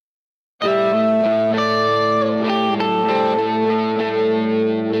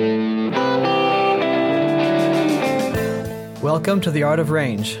Welcome to The Art of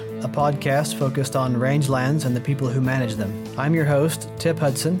Range, a podcast focused on rangelands and the people who manage them. I'm your host, Tip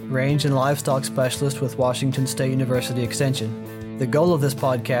Hudson, Range and Livestock Specialist with Washington State University Extension. The goal of this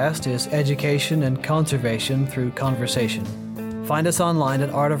podcast is education and conservation through conversation. Find us online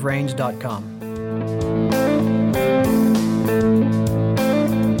at artofrange.com.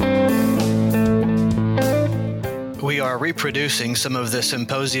 We are reproducing some of the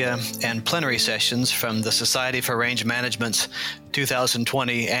symposia and plenary sessions from the Society for Range Management's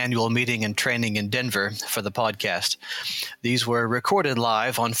 2020 annual meeting and training in Denver for the podcast. These were recorded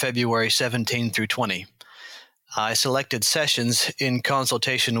live on February 17 through 20. I selected sessions in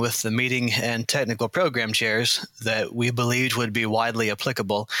consultation with the meeting and technical program chairs that we believed would be widely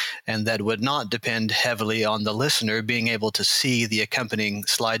applicable and that would not depend heavily on the listener being able to see the accompanying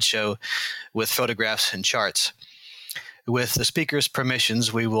slideshow with photographs and charts. With the speaker's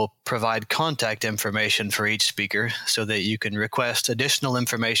permissions, we will provide contact information for each speaker so that you can request additional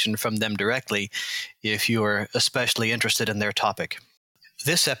information from them directly if you are especially interested in their topic.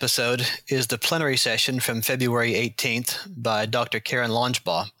 This episode is the plenary session from February 18th by Dr. Karen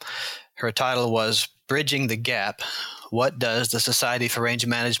Launchbaugh. Her title was Bridging the Gap: What does the Society for Range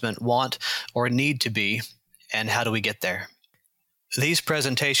Management want or need to be, and how do we get there? These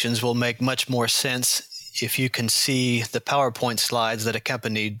presentations will make much more sense if you can see the PowerPoint slides that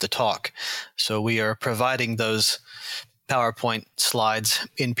accompanied the talk. So we are providing those PowerPoint slides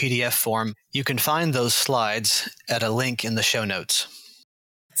in PDF form. You can find those slides at a link in the show notes.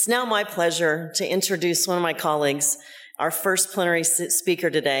 It's now my pleasure to introduce one of my colleagues, our first plenary speaker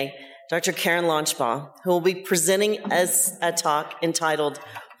today, Dr. Karen Launchbaugh, who will be presenting us a talk entitled,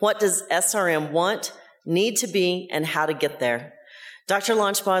 What Does SRM Want, Need to Be, and How to Get There? Dr.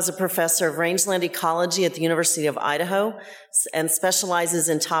 Launchbaugh is a professor of rangeland ecology at the University of Idaho and specializes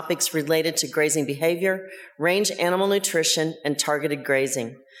in topics related to grazing behavior, range animal nutrition, and targeted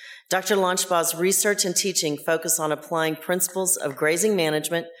grazing. Dr. Launchbaugh's research and teaching focus on applying principles of grazing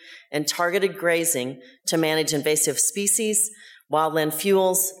management and targeted grazing to manage invasive species, wildland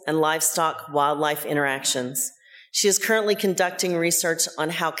fuels, and livestock-wildlife interactions. She is currently conducting research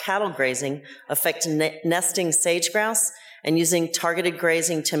on how cattle grazing affects nesting sage-grouse and using targeted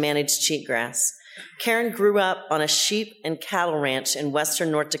grazing to manage cheatgrass. Karen grew up on a sheep and cattle ranch in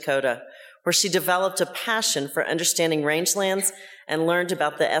western North Dakota, where she developed a passion for understanding rangelands and learned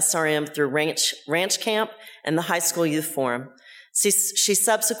about the SRM through ranch camp and the high school youth forum. She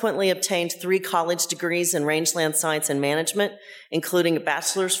subsequently obtained 3 college degrees in rangeland science and management, including a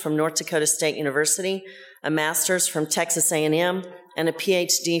bachelor's from North Dakota State University, a master's from Texas A&M, and a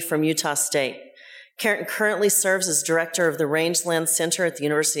PhD from Utah State. Karen currently serves as director of the Rangeland Center at the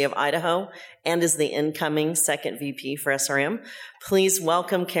University of Idaho and is the incoming second VP for SRM. Please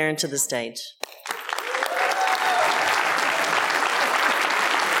welcome Karen to the stage.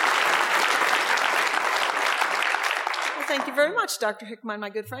 Thank you very much, Dr. Hickman, my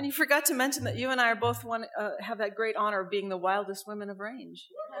good friend. You forgot to mention that you and I are both have that great honor of being the wildest women of range,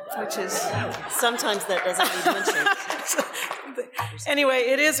 which is... Sometimes that doesn't need mentioned. Anyway,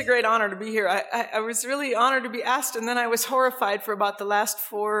 it is a great honor to be here. I was really honored to be asked, and then I was horrified for about the last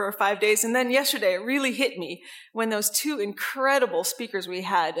 4 or 5 days. And then yesterday, it really hit me when those 2 incredible speakers we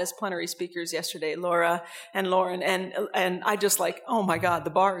had as plenary speakers yesterday, Laura and Lauren, and I just like, oh my God,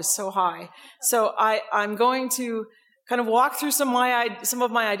 the bar is so high. So I'm going to kind of walk through some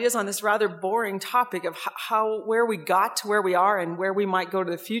of my ideas on this rather boring topic of where we got to where we are and where we might go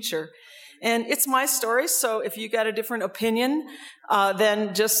to the future. And it's my story, so if you got a different opinion,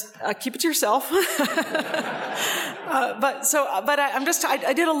 then just keep it to yourself. I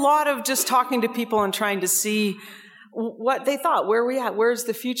did a lot of just talking to people and trying to see what they thought, where we at, where's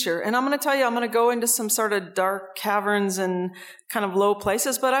the future. And I'm going to tell you, I'm going to go into some sort of dark caverns and kind of low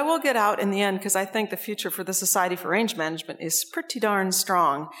places, but I will get out in the end because I think the future for the Society for Range Management is pretty darn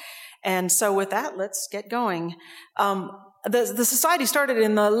strong. And so with that, let's get going. The society started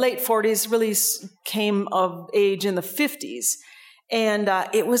in the late 40s, really came of age in the 50s. And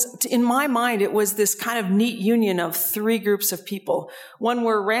it was, in my mind, it was this kind of neat union of 3 groups of people. One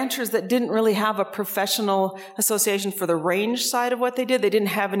were ranchers that didn't really have a professional association for the range side of what they did. They didn't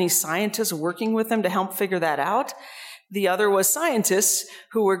have any scientists working with them to help figure that out. The other was scientists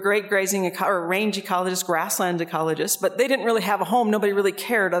who were great grazing or range ecologists, grassland ecologists, but they didn't really have a home. Nobody really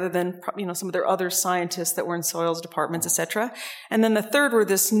cared other than, some of their other scientists that were in soils departments, etc. And then the third were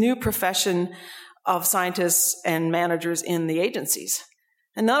this new profession of scientists and managers in the agencies.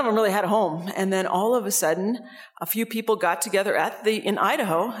 And none of them really had a home. And then all of a sudden, a few people got together in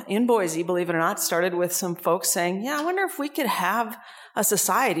Idaho, in Boise, believe it or not, started with some folks saying, I wonder if we could have a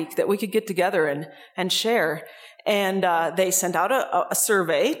society that we could get together and share. And they sent out a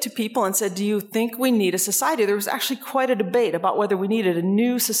survey to people and said, do you think we need a society? There was actually quite a debate about whether we needed a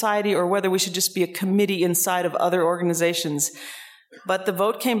new society or whether we should just be a committee inside of other organizations. But the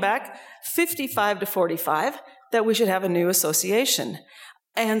vote came back 55 to 45 that we should have a new association.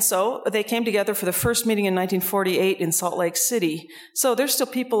 And so they came together for the first meeting in 1948 in Salt Lake City. So there's still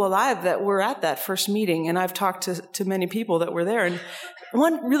people alive that were at that first meeting, and I've talked to many people that were there. And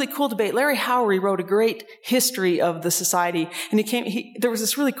one really cool debate, Larry Howery wrote a great history of the society, and there was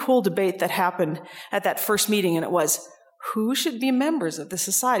this really cool debate that happened at that first meeting, and it was, who should be members of the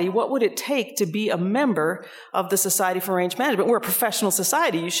society? What would it take to be a member of the Society for Range Management? We're a professional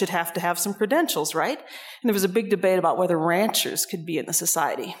society. You should have to have some credentials, right? And there was a big debate about whether ranchers could be in the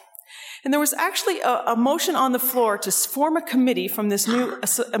society. And there was actually a motion on the floor to form a committee from this new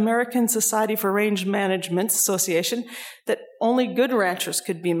American Society for Range Management Association that only good ranchers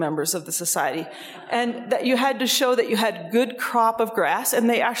could be members of the society. And that you had to show that you had good crop of grass. And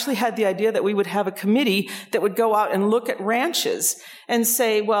they actually had the idea that we would have a committee that would go out and look at ranches and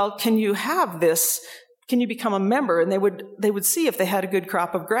say, well, can you have this? Can you become a member? And they would see if they had a good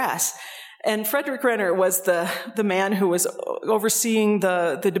crop of grass. And Frederick Renner was the man who was overseeing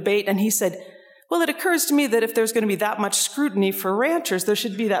the debate, and he said, well, it occurs to me that if there's going to be that much scrutiny for ranchers, there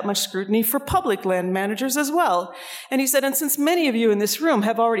should be that much scrutiny for public land managers as well. And he said, and since many of you in this room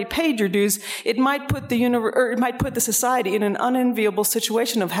have already paid your dues, it might put the society in an unenviable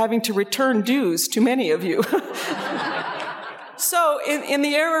situation of having to return dues to many of you. So in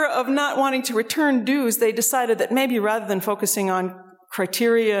the era of not wanting to return dues, they decided that maybe rather than focusing on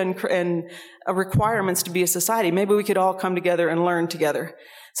criteria and requirements to be a society, maybe we could all come together and learn together.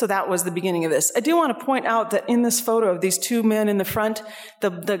 So that was the beginning of this. I do want to point out that in this photo of these two men in the front,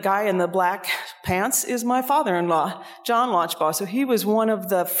 the guy in the black pants is my father-in-law, John Launchbaugh. So he was one of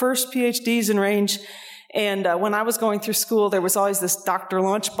the first PhDs in range. And when I was going through school, there was always this Dr.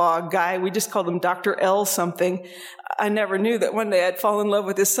 Launchbaugh guy. We just called him Dr. L something. I never knew that one day I'd fall in love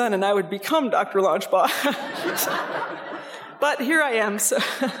with his son and I would become Dr. Launchbaugh. But here I am. So,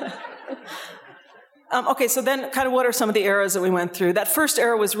 okay, so then kind of what are some of the eras that we went through? That first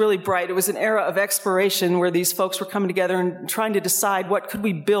era was really bright. It was an era of exploration where these folks were coming together and trying to decide what could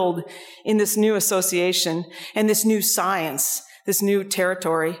we build in this new association and this new science, this new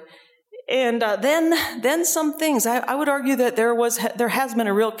territory. And then some things. I would argue that there has been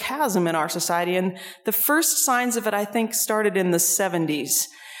a real chasm in our society, and the first signs of it, I think, started in the 70s.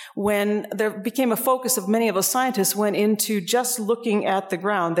 When there became a focus of many of the scientists went into just looking at the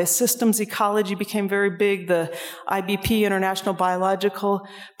ground. The systems ecology became very big. The IBP, International Biological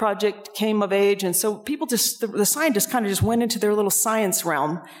Project, came of age. And so the scientists kind of just went into their little science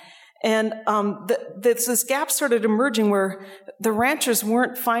realm. And this gap started emerging where the ranchers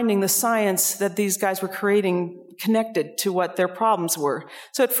weren't finding the science that these guys were creating connected to what their problems were.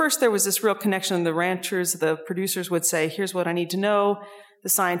 So at first there was this real connection. The ranchers, the producers would say, here's what I need to know. The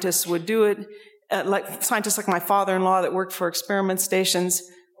scientists would do it. Scientists like my father-in-law that worked for experiment stations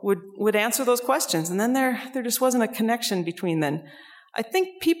would answer those questions. And then there just wasn't a connection between them. I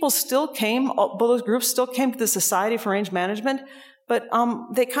think people still came, both those groups still came to the Society for Range Management, but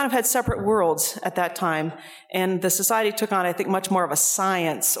they kind of had separate worlds at that time. And the society took on, I think, much more of a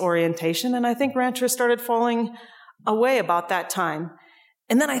science orientation. And I think ranchers started falling away about that time.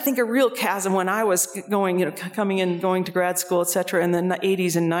 And then I think a real chasm when I was coming in, going to grad school, et cetera, in the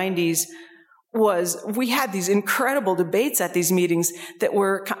 80s and 90s was we had these incredible debates at these meetings that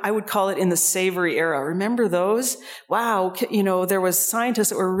were, I would call it in the savory era. Remember those? Wow. There was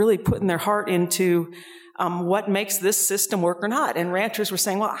scientists that were really putting their heart into what makes this system work or not. And ranchers were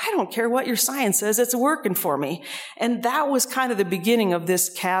saying, well, I don't care what your science says. It's working for me. And that was kind of the beginning of this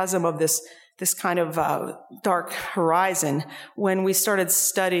chasm, of this kind of dark horizon when we started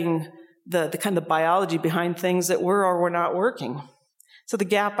studying the kind of biology behind things that were or were not working. So the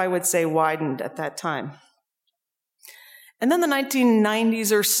gap, I would say, widened at that time. And then the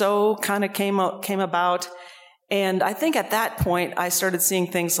 1990s or so kind of came about, and I think at that point I started seeing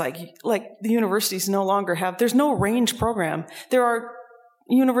things like the universities no longer there's no range program. There are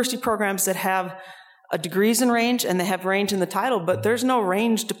university programs that have degrees in range, and they have range in the title, but there's no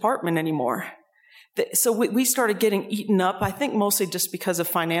range department anymore. So we started getting eaten up, I think mostly just because of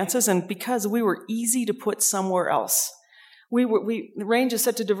finances and because we were easy to put somewhere else. range is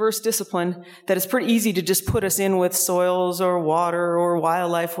such a diverse discipline that it's pretty easy to just put us in with soils or water or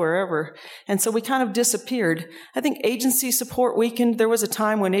wildlife wherever. And so we kind of disappeared. I think agency support weakened. There was a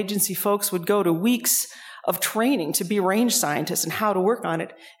time when agency folks would go to weeks of training to be range scientists and how to work on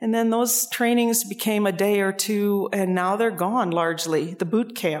it. And then those trainings became a day or two, and now they're gone largely, the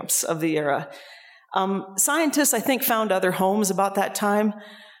boot camps of the era. Scientists, I think, found other homes about that time.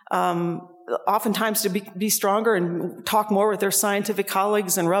 Oftentimes to be stronger and talk more with their scientific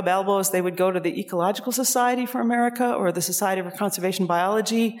colleagues and rub elbows, they would go to the Ecological Society for America or the Society for Conservation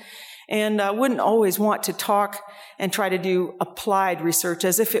Biology, and wouldn't always want to talk and try to do applied research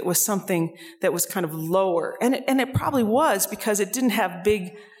as if it was something that was kind of lower. And it probably was, because it didn't have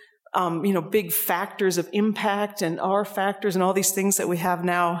big factors of impact and R factors and all these things that we have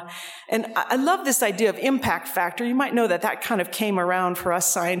now. And I love this idea of impact factor. You might know that kind of came around for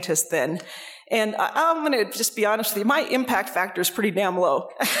us scientists then. And I'm going to just be honest with you, my impact factor is pretty damn low.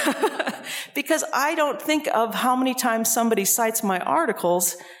 Because I don't think of how many times somebody cites my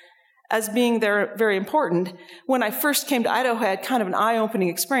articles as being very important. When I first came to Idaho, I had kind of an eye-opening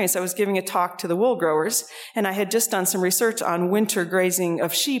experience. I was giving a talk to the wool growers, and I had just done some research on winter grazing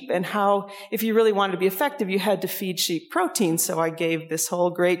of sheep and how, if you really wanted to be effective, you had to feed sheep protein. So I gave this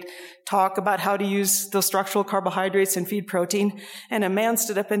whole great talk about how to use those structural carbohydrates and feed protein. And a man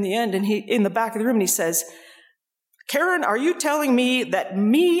stood up in the end, and in the back of the room, and he says, "Karen, are you telling me that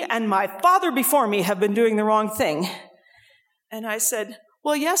me and my father before me have been doing the wrong thing?" And I said,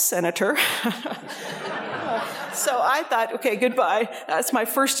 "Well, yes, Senator." So I thought, okay, goodbye. That's my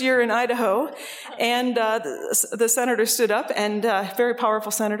first year in Idaho. And the senator stood up, and very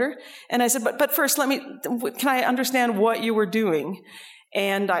powerful senator. And I said, but first, can I understand what you were doing?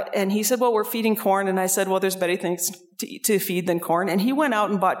 And he said, well, we're feeding corn. And I said, well, there's better things to feed than corn. And he went out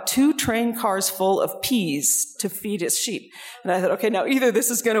and bought 2 train cars full of peas to feed his sheep. And I thought, okay, now either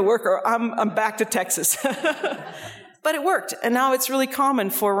this is going to work or I'm back to Texas. But it worked, and now it's really common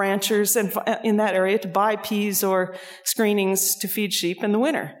for ranchers in that area to buy peas or screenings to feed sheep in the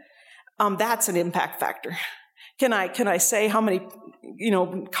winter. That's an impact factor. Can I say how many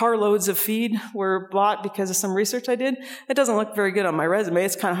carloads of feed were bought because of some research I did? It doesn't look very good on my resume.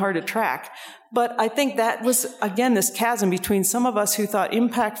 It's kind of hard to track. But I think that was, again, this chasm between some of us who thought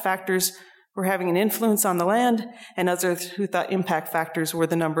impact factors were having an influence on the land, and others who thought impact factors were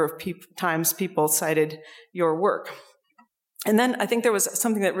the number of times people cited your work. And then I think there was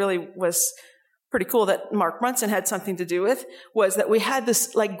something that really was pretty cool that Mark Brunson had something to do with, was that we had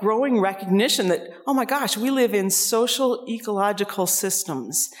this growing recognition that, oh my gosh, we live in social ecological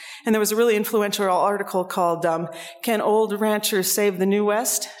systems. And there was a really influential article called, Can Old Ranchers Save the New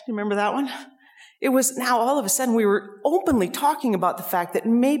West? Do you remember that one? It was now all of a sudden we were openly talking about the fact that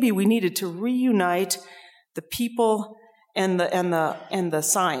maybe we needed to reunite the people and the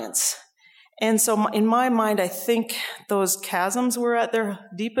science. And so in my mind, I think those chasms were at their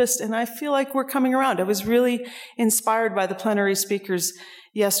deepest, and I feel like we're coming around. I was really inspired by the plenary speakers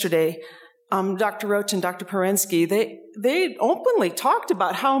yesterday. Dr. Roach and Dr. Perensky, they openly talked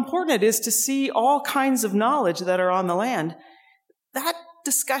about how important it is to see all kinds of knowledge that are on the land. That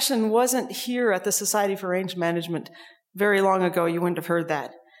discussion wasn't here at the Society for Range Management very long ago. You wouldn't have heard that.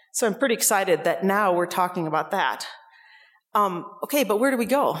 So I'm pretty excited that now we're talking about that. Okay, but where do we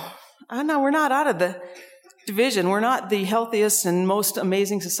go? No, we're not out of the division. We're not the healthiest and most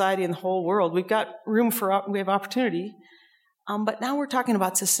amazing society in the whole world. We've got we have opportunity. But now we're talking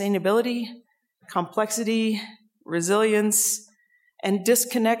about sustainability, complexity, resilience, and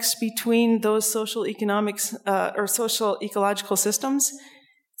disconnects between those social economics or social ecological systems.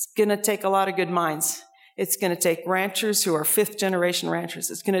 It's going to take a lot of good minds. It's going to take ranchers who are 5th generation ranchers.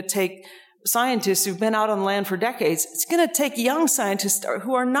 It's going to take scientists who've been out on the land for decades. It's going to take young scientists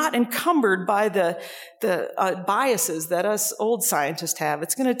who are not encumbered by the biases that us old scientists have.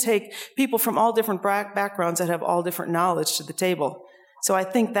 It's going to take people from all different backgrounds that have all different knowledge to the table. So I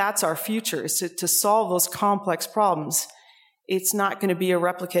think that's our future, is to solve those complex problems. It's not going to be a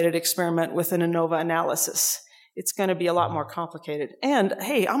replicated experiment with an ANOVA analysis. It's going to be a lot more complicated. And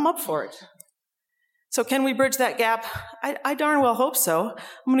hey, I'm up for it. So can we bridge that gap? I darn well hope so.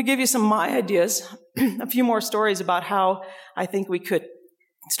 I'm going to give you some of my ideas, a few more stories about how I think we could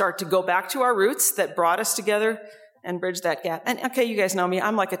start to go back to our roots that brought us together and bridge that gap. And okay, you guys know me.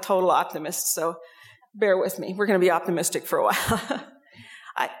 I'm like a total optimist, so bear with me. We're going to be optimistic for a while.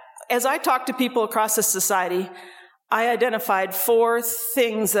 As I talk to people across the society, I identified 4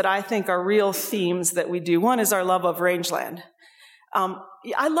 things that I think are real themes that we do. One is our love of rangeland.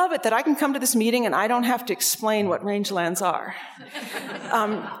 I love it that I can come to this meeting and I don't have to explain what rangelands are.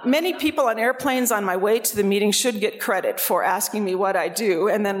 Many people on airplanes on my way to the meeting should get credit for asking me what I do,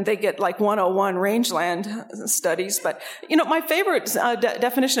 and then they get like 101 rangeland studies. But, my favorite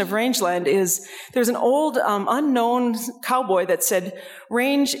definition of rangeland is there's an old unknown cowboy that said,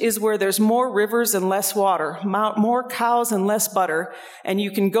 range is where there's more rivers and less water, more cows and less butter, and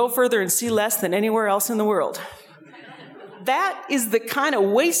you can go further and see less than anywhere else in the world. That is the kind of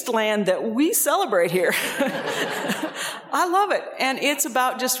wasteland that we celebrate here. I love it. And it's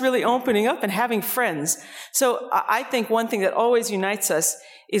about just really opening up and having friends. So I think one thing that always unites us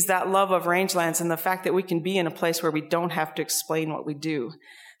is that love of rangelands and the fact that we can be in a place where we don't have to explain what we do.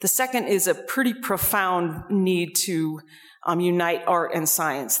 The second is a pretty profound need to unite art and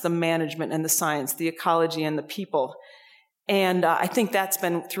science, the management and the science, the ecology and the people. And I think that's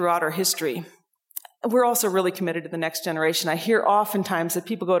been throughout our history. We're also really committed to the next generation. I hear oftentimes that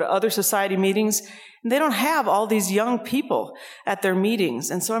people go to other society meetings and they don't have all these young people at their meetings.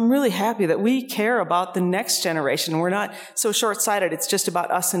 And so I'm really happy that we care about the next generation. We're not so short-sighted. It's just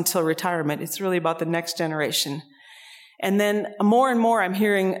about us until retirement. It's really about the next generation. And then more and more I'm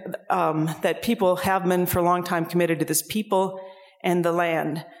hearing that people have been for a long time committed to this people and the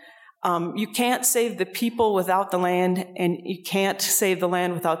land. You can't save the people without the land, and you can't save the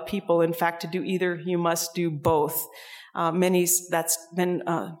land without people. In fact, to do either, you must do both. Many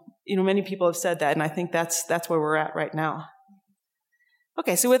people have said that, and I think that's where we're at right now.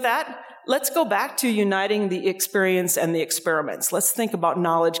 Okay, so with that, let's go back to uniting the experience and the experiments. Let's think about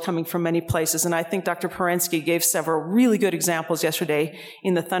knowledge coming from many places, and I think Dr. Perensky gave several really good examples yesterday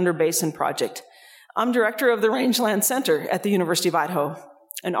in the Thunder Basin Project. I'm director of the Rangeland Center at the University of Idaho.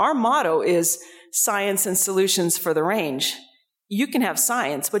 And our motto is science and solutions for the range. You can have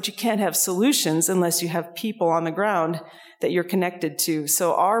science, but you can't have solutions unless you have people on the ground that you're connected to.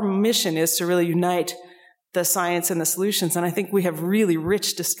 So our mission is to really unite the science and the solutions. And I think we have really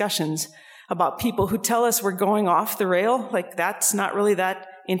rich discussions about people who tell us we're going off the rail, like that's not really that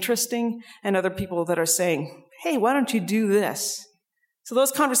interesting, and other people that are saying, hey, why don't you do this? So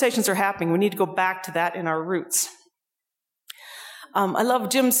those conversations are happening. We need to go back to that in our roots. I love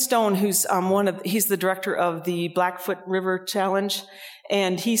Jim Stone, who's he's the director of the Blackfoot River Challenge,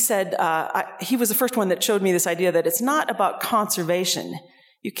 and he said he was the first one that showed me this idea that it's not about conservation.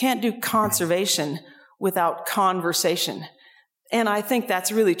 You can't do conservation without conversation, and I think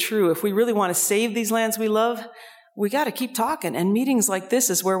that's really true. If we really want to save these lands we love, we got to keep talking. And meetings like this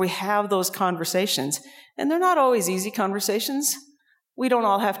is where we have those conversations, and they're not always easy conversations. We don't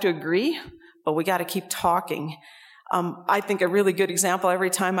all have to agree, but we got to keep talking. I think a really good example every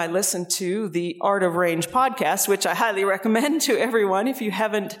time I listen to the Art of Range podcast, which I highly recommend to everyone. If you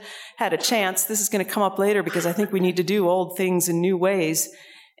haven't had a chance, this is going to come up later because I think we need to do old things in new ways.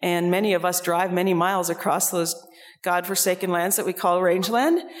 And many of us drive many miles across those God-forsaken lands that we call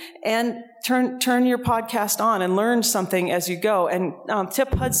rangeland, and turn your podcast on and learn something as you go. And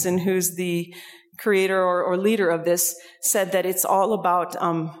Tip Hudson, who's the creator or leader of this, said that it's all about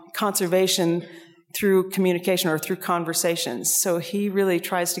conservation through communication or through conversations. So he really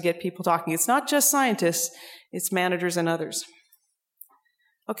tries to get people talking. It's not just scientists, it's managers and others.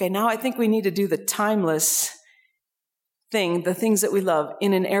 Okay, now I think we need to do the timeless thing, the things that we love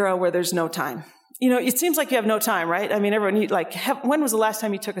in an era where there's no time. It seems like you have no time, right? I mean, everyone, when was the last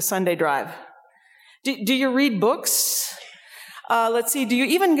time you took a Sunday drive? Do you read books? Let's see, do you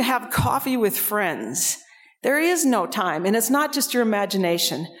even have coffee with friends? There is no time, and it's not just your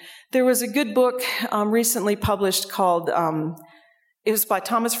imagination. There was a good book recently published called, it was by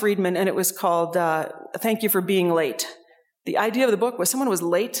Thomas Friedman, and it was called Thank You for Being Late. The idea of the book was someone was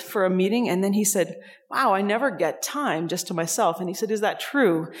late for a meeting, and then he said, wow, I never get time just to myself. And he said, is that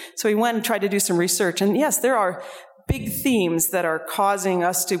true? So he went and tried to do some research. And yes, there are big themes that are causing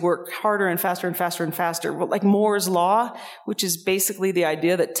us to work harder and faster and faster and faster. Like Moore's Law, which is basically the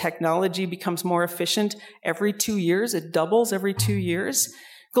idea that technology becomes more efficient every 2 years. It doubles every 2 years.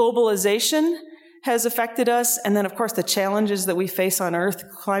 Globalization has affected us. And then, of course, the challenges that we face on Earth,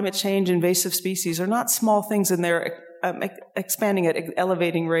 climate change, invasive species, are not small things, and they're expanding at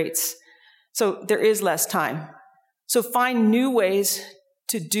elevating rates. So there is less time. So find new ways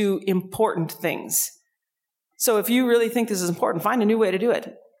to do important things. So if you really think this is important, find a new way to do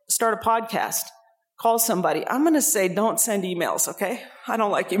it. Start a podcast. Call somebody. I'm going to say don't send emails, okay? I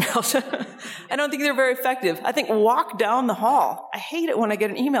don't like emails. I don't think they're very effective. I think walk down the hall. I hate it when I get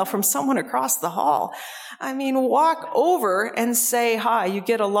an email from someone across the hall. I mean, walk over and say hi. You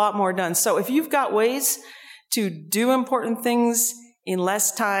get a lot more done. So if you've got ways to do important things in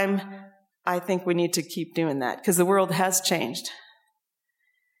less time, I think we need to keep doing that because the world has changed.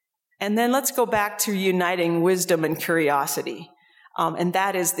 And then let's go back to uniting wisdom and curiosity. And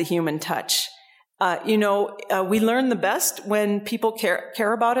that is the human touch. We learn the best when people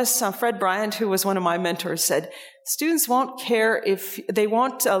care about us. Fred Bryant, who was one of my mentors, said, students won't care if they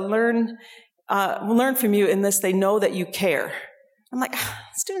won't learn from you unless they know that you care. I'm like,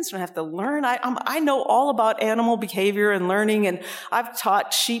 students don't have to learn. I know all about animal behavior and learning, and I've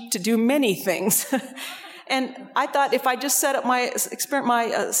taught sheep to do many things. And I thought if I just set up my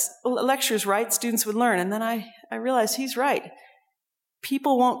lectures right, students would learn. And then I realized he's right.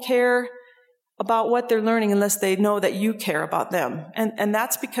 People won't care about what they're learning unless they know that you care about them. And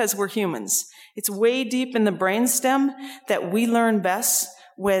that's because we're humans. It's way deep in the brainstem that we learn best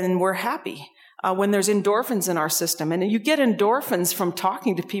when we're happy, when there's endorphins in our system. And you get endorphins from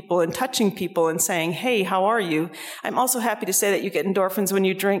talking to people and touching people and saying, hey, how are you? I'm also happy to say that you get endorphins when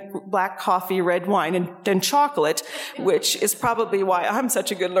you drink black coffee, red wine, and chocolate, which is probably why I'm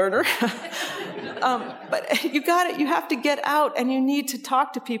such a good learner. But you have to get out, and you need to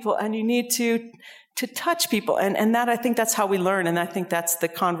talk to people, and you need to touch people. And I think that's how we learn. And I think that's the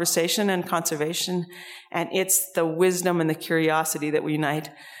conversation and conservation. And it's the wisdom and the curiosity that we unite.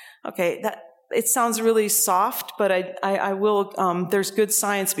 Okay, it sounds really soft, but I will, there's good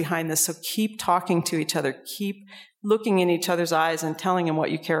science behind this. So keep talking to each other. Keep looking in each other's eyes and telling them what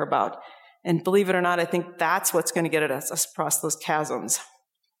you care about. And believe it or not, I think that's what's going to get us across those chasms.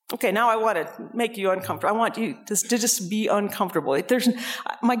 Okay, now I want to make you uncomfortable. I want you to just be uncomfortable.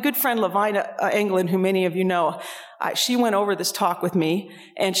 My good friend Lavina Anglin, who many of you know, she went over this talk with me,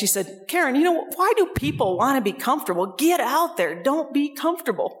 and she said, Karen, why do people want to be comfortable? Get out there. Don't be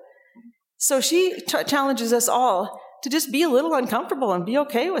comfortable. So she challenges us all to just be a little uncomfortable and be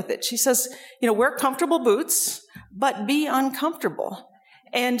okay with it. She says, wear comfortable boots, but be uncomfortable.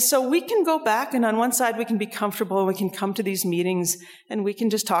 And so we can go back, and on one side we can be comfortable, and we can come to these meetings, and we can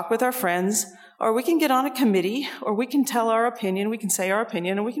just talk with our friends, or we can get on a committee, or we can tell our opinion, we can say our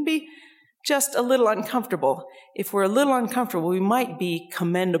opinion, and we can be just a little uncomfortable. If we're a little uncomfortable, we might be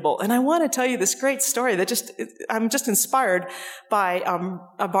commendable. And I want to tell you this great story that I'm just inspired by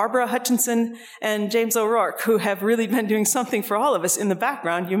Barbara Hutchinson and James O'Rourke, who have really been doing something for all of us in the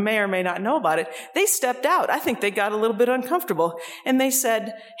background. You may or may not know about it. They stepped out. I think they got a little bit uncomfortable. And they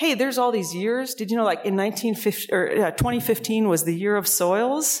said, hey, there's all these years. Did you know, like in 2015 was the year of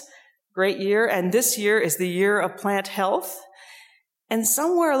soils? Great year. And this year is the year of plant health. And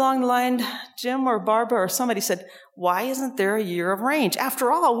somewhere along the line, Jim or Barbara or somebody said, why isn't there a year of range?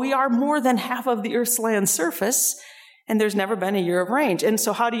 After all, we are more than half of the Earth's land surface, and there's never been a year of range. And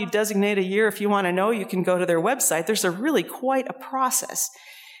so how do you designate a year? If you want to know, you can go to their website. There's really quite a process.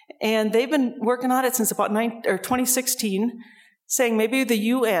 And they've been working on it since about 2016, saying maybe the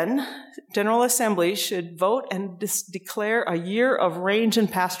UN General Assembly should vote and declare a year of range and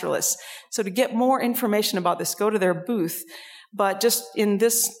pastoralists. So to get more information about this, go to their booth. But just in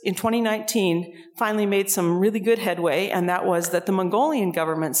 2019, finally made some really good headway, and that was that the Mongolian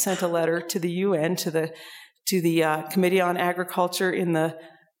government sent a letter to the UN, to the Committee on Agriculture in the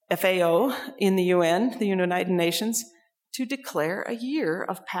FAO in the UN, the United Nations, to declare a year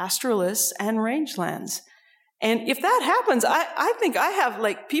of pastoralists and rangelands. And if that happens, I think I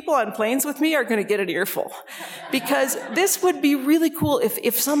have, people on planes with me are going to get an earful. Because this would be really cool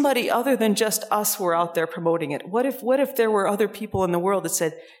if somebody other than just us were out there promoting it. What if there were other people in the world that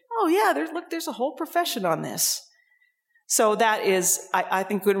said, oh yeah, there's a whole profession on this. So that is, I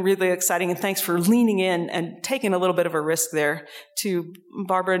think, good and really exciting. And thanks for leaning in and taking a little bit of a risk there, to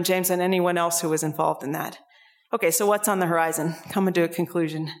Barbara and James and anyone else who was involved in that. Okay, so what's on the horizon? Coming to a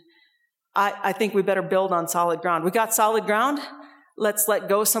conclusion. I think we better build on solid ground. We got solid ground. Let's let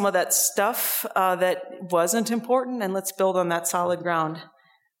go some of that stuff that wasn't important, and let's build on that solid ground.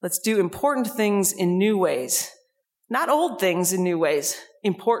 Let's do important things in new ways. Not old things in new ways,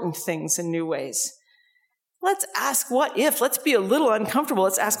 important things in new ways. Let's ask what if. Let's be a little uncomfortable.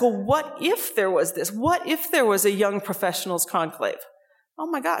 Let's ask, well, what if there was this? What if there was a young professionals conclave? Oh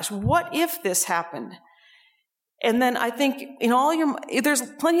my gosh, what if this happened? And then I think there's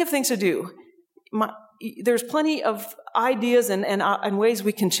plenty of things to do. There's plenty of ideas and ways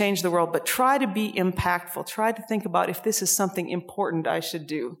we can change the world, but try to be impactful. Try to think about if this is something important I should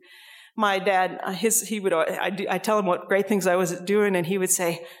do. My dad, I tell him what great things I was doing, and he would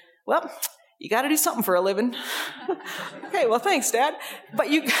say, well, you got to do something for a living. Okay, well, thanks, Dad. But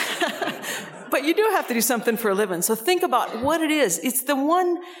you do have to do something for a living. So think about what it is. It's the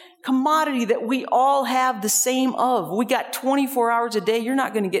one commodity that we all have the same of. We got 24 hours a day. You're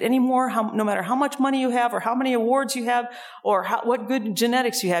not going to get any more, no matter how much money you have or how many awards you have or what good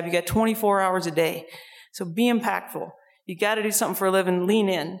genetics you have. You got 24 hours a day. So be impactful. You got to do something for a living. Lean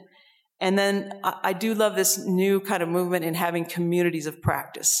in. And then I do love this new kind of movement in having communities of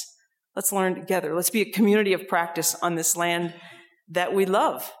practice. Let's learn together. Let's be a community of practice on this land that we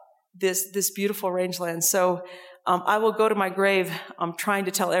love, this beautiful rangeland. So I will go to my grave trying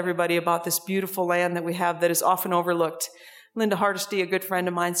to tell everybody about this beautiful land that we have that is often overlooked. Linda Hardesty, a good friend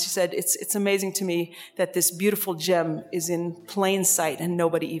of mine, she said, it's amazing to me that this beautiful gem is in plain sight and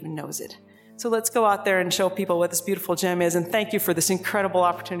nobody even knows it. So let's go out there and show people what this beautiful gem is. And thank you for this incredible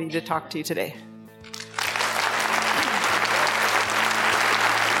opportunity to talk to you today.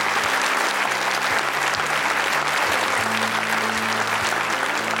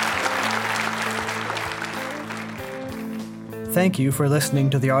 Thank you for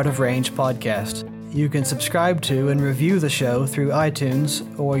listening to the Art of Range podcast. You can subscribe to and review the show through iTunes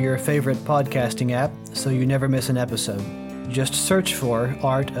or your favorite podcasting app so you never miss an episode. Just search for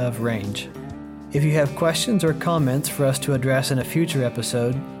Art of Range. If you have questions or comments for us to address in a future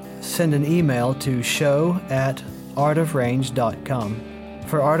episode, send an email to show@artofrange.com.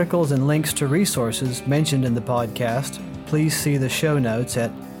 For articles and links to resources mentioned in the podcast, please see the show notes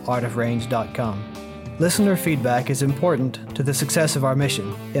at artofrange.com. Listener feedback is important to the success of our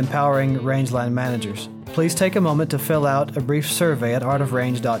mission, empowering rangeland managers. Please take a moment to fill out a brief survey at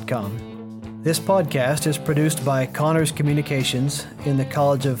artofrange.com. This podcast is produced by Connors Communications in the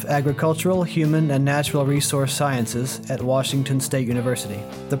College of Agricultural, Human, and Natural Resource Sciences at Washington State University.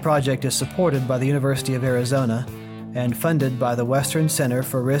 The project is supported by the University of Arizona and funded by the Western Center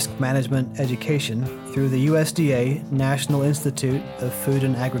for Risk Management Education through the USDA National Institute of Food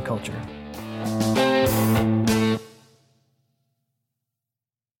and Agriculture.